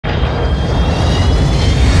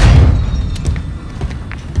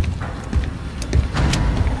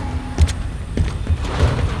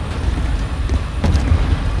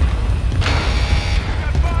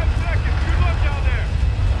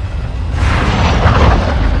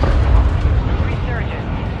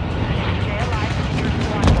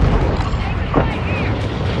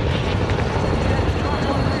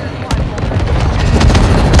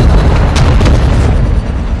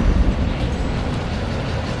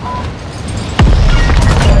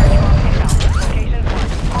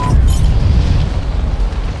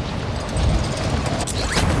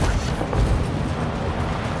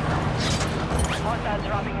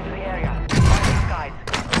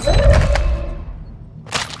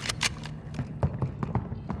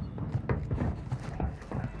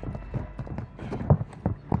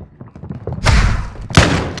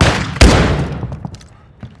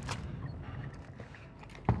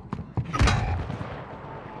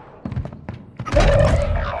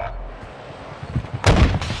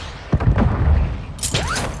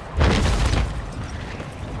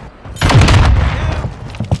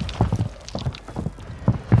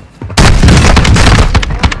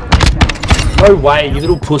No way, you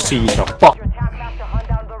little pussy, you shall fuck. Your attack map to hunt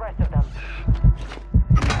down the rest of them.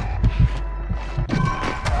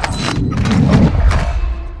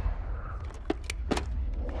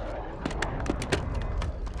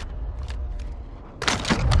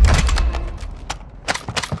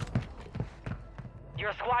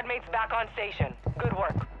 Your squad mates back on station. Good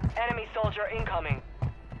work. Enemy soldier incoming.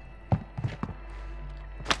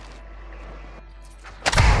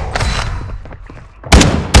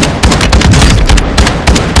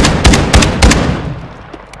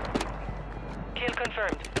 Kill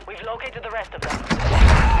confirmed. We've located the rest of them.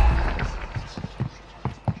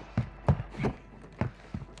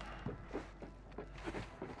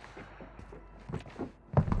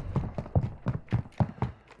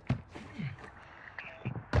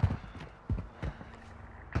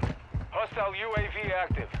 Hostile UAV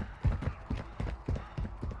active.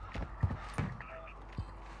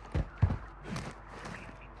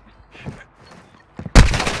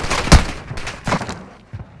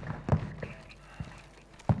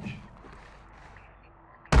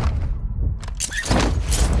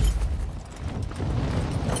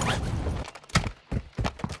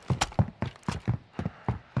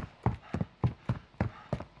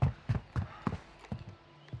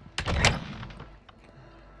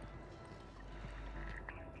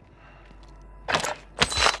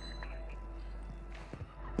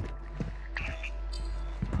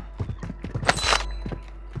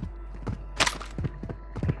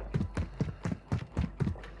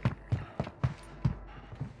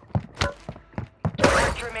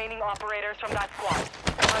 Remaining operators from that squad.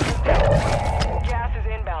 Hunt them down. Gas is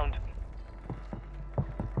inbound.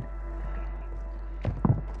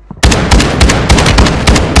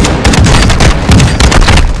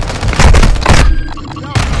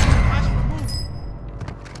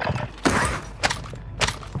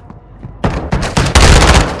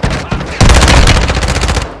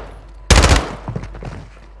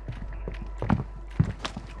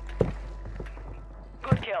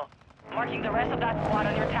 Good kill. Marking the rest of that squad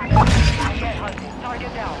on your attack. Get hunting.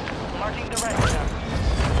 Target down. Marking the rest of them.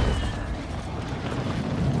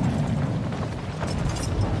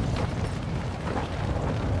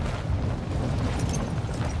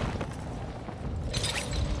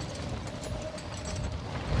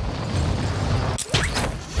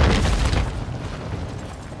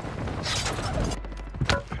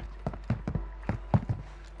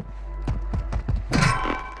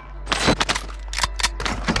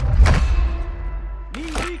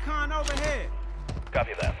 Overhead.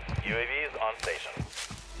 Copy that. UAV is on station.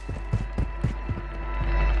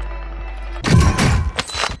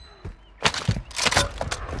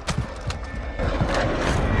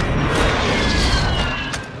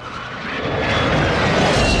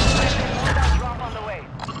 Drop on the way.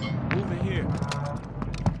 Moving here.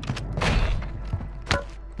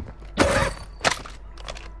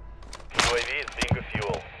 UAV is being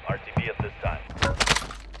fuel. RTB at this time.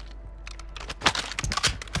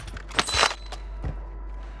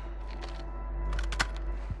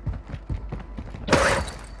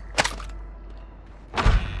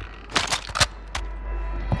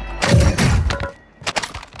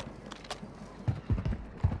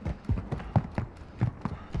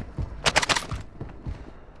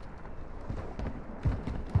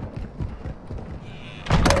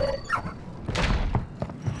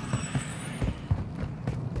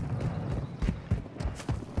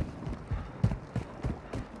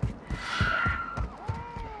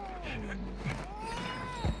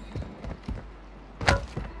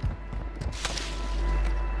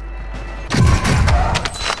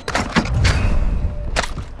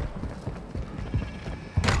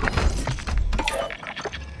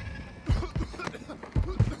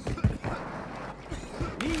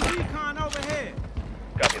 Overhead.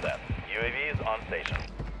 Copy that. UAV is on station.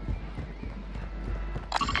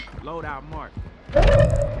 Loadout mark.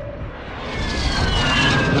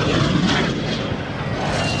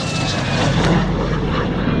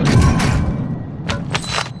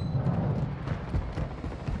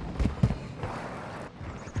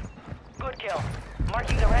 Good kill.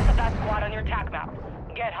 Marking the rest of that squad on your attack map.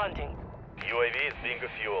 Get hunting. UAV is being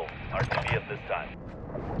fuel. RTB at this time.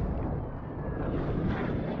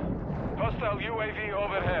 Hostile UAV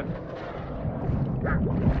overhead.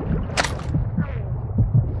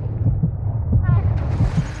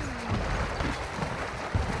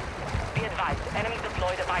 Be advised, enemy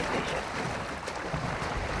deployed at buy station.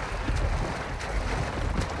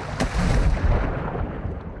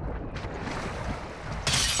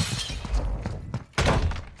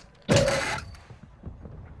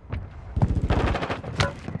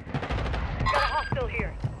 Got a hostile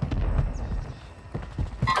here.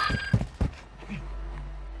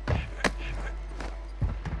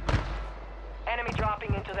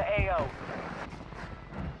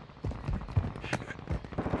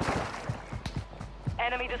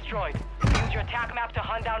 enemy destroyed. Use your attack map to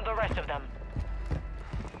hunt down the rest of them.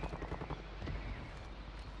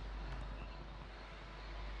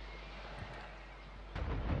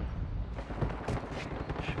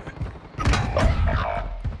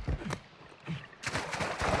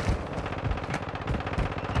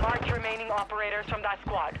 Mark remaining operators from that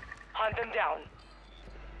squad. Hunt them down.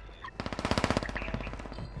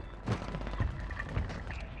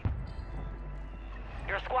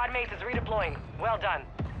 Your squad mate is redeploying. Well done.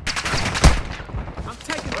 I'm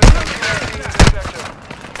taking the UAV in this sector.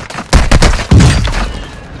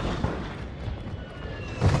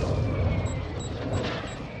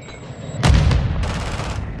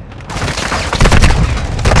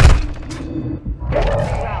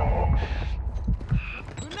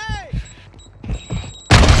 grenade.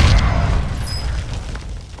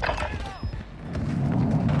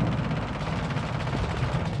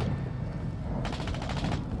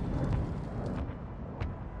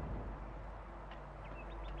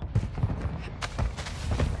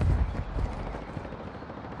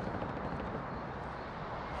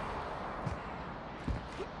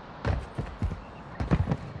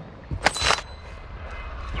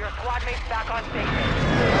 Your squad mate's back on station.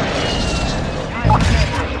 Time to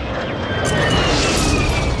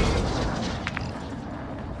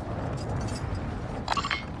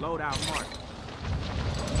Loadout mark.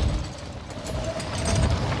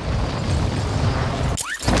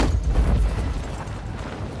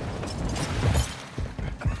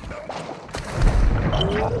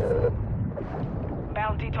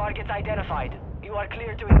 Bounty targets identified. You are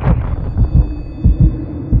clear to engage.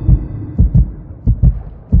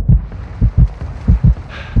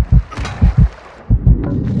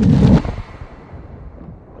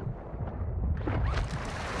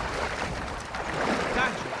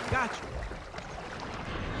 Got you.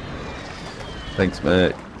 Thanks,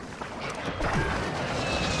 mate.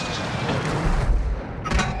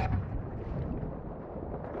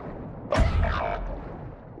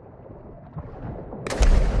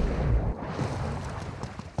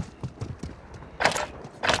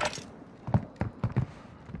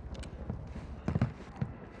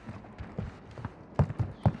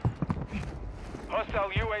 Hostile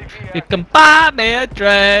UAV You active. can buy me a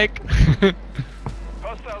drink.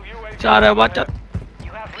 Hostile UAV. Charlie, watch out.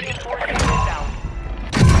 You have reinforcements inbound.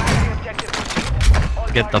 Primary objective complete. All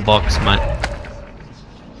Get the targets box, eliminated. man.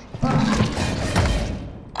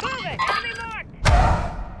 Move it! Enemy marked!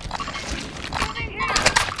 Moving here!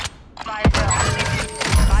 Fire sale.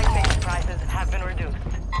 5 base prices have been reduced.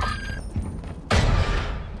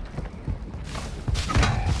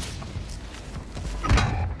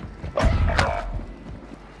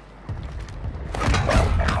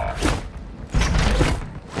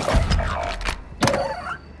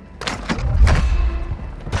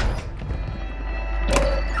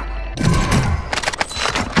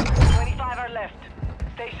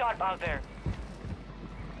 Out there.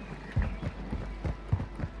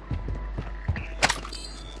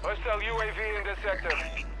 Hostile UAV in this sector.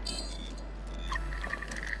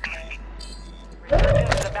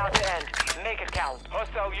 Resurgence is about to end. Make it count.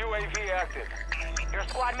 Hostile UAV active. Your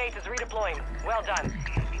squad mate is redeploying. Well done.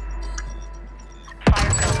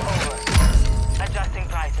 Fire sale over. Adjusting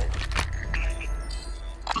prices.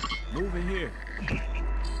 Moving here.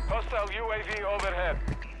 Hostile UAV overhead.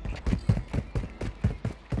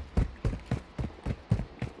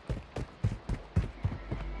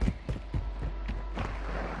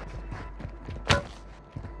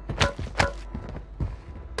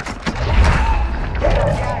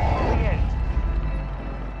 Gas moving in.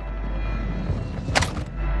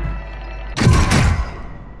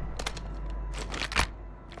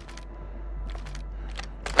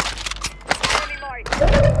 Enemy marked.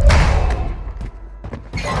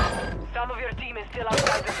 Some of your team is still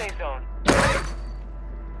outside the safe zone.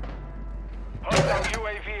 Hostile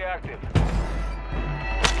UAV active.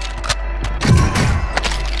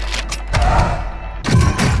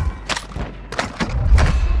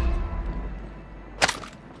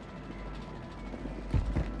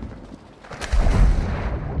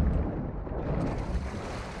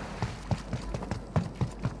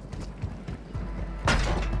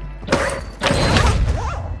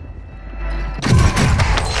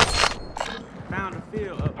 Found a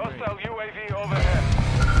field upgrade. Hostile UAV overhead.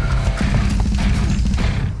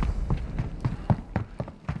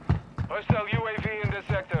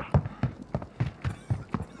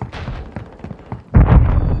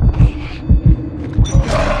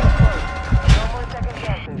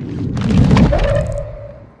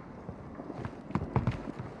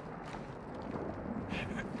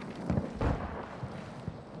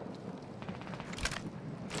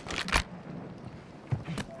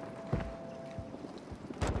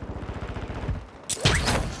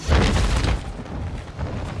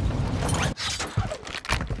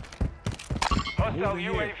 Hostile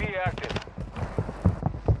Moving here. UAV active.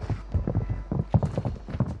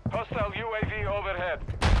 Hostile UAV overhead.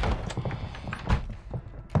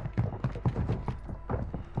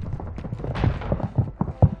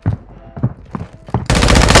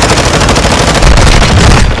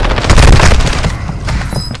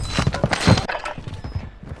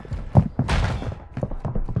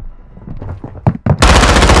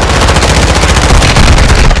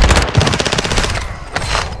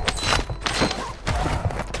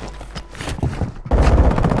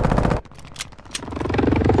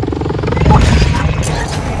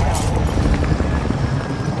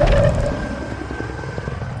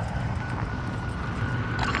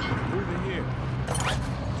 Moving here.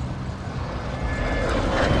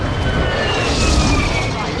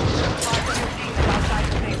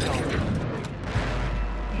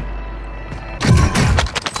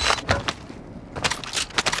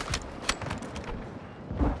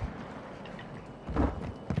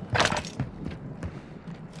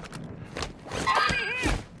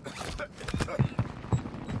 Outside the safe zone.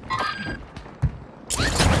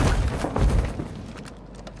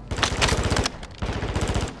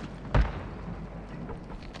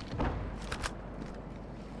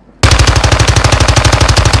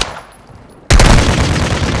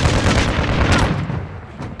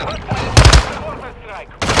 Mortar strike.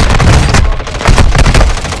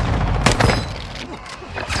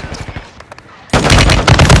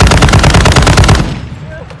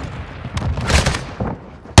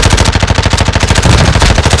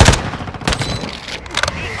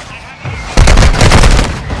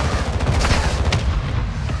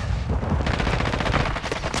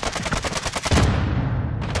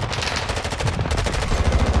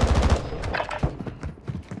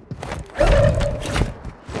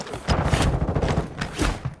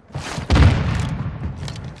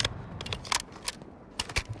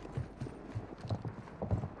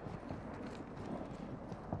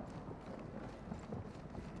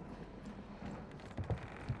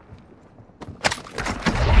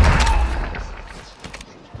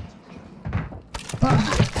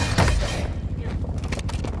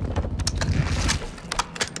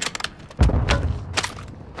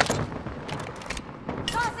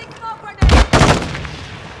 Tossing smoke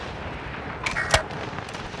grenade!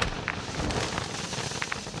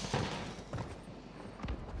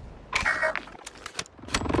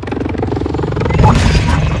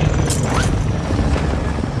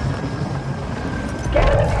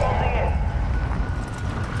 Closing in.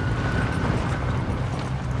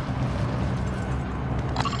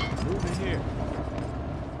 Moving here.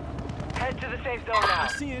 Head to the safe zone now. I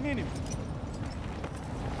see an enemy.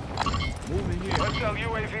 Moving here. Hostile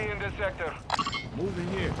UAV in this sector. Moving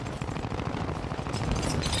here.